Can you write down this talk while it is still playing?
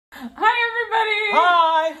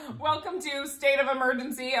to State of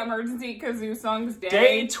Emergency Kazoo Songs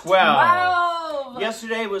Day 12.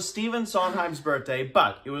 Yesterday was Stephen Sondheim's birthday,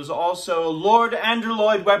 but it was also Lord Andrew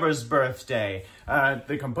Lloyd Webber's birthday,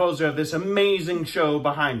 the composer of this amazing show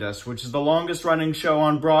behind us, which is the longest running show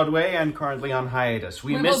on Broadway and currently on hiatus.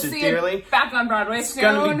 We miss it dearly. It back on Broadway soon. It's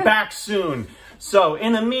going to be back soon. So,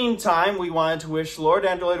 in the meantime, we wanted to wish Lord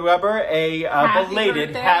Andrew Lloyd Webber a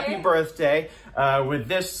belated happy birthday with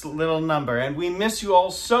this little number. And we miss you all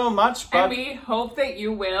so much, but... And we hope that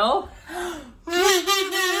you will...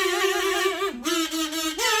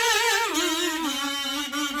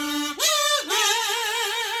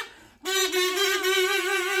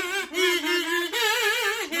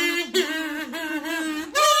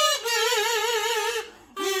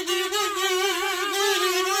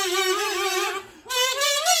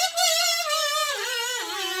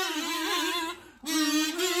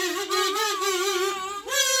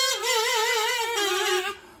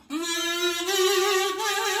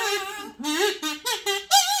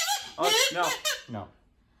 No.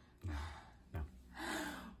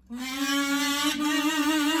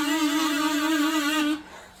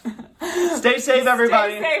 Stay safe,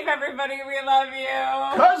 everybody. Stay safe, everybody. We love you.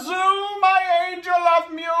 Kazoo, my angel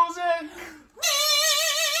of music.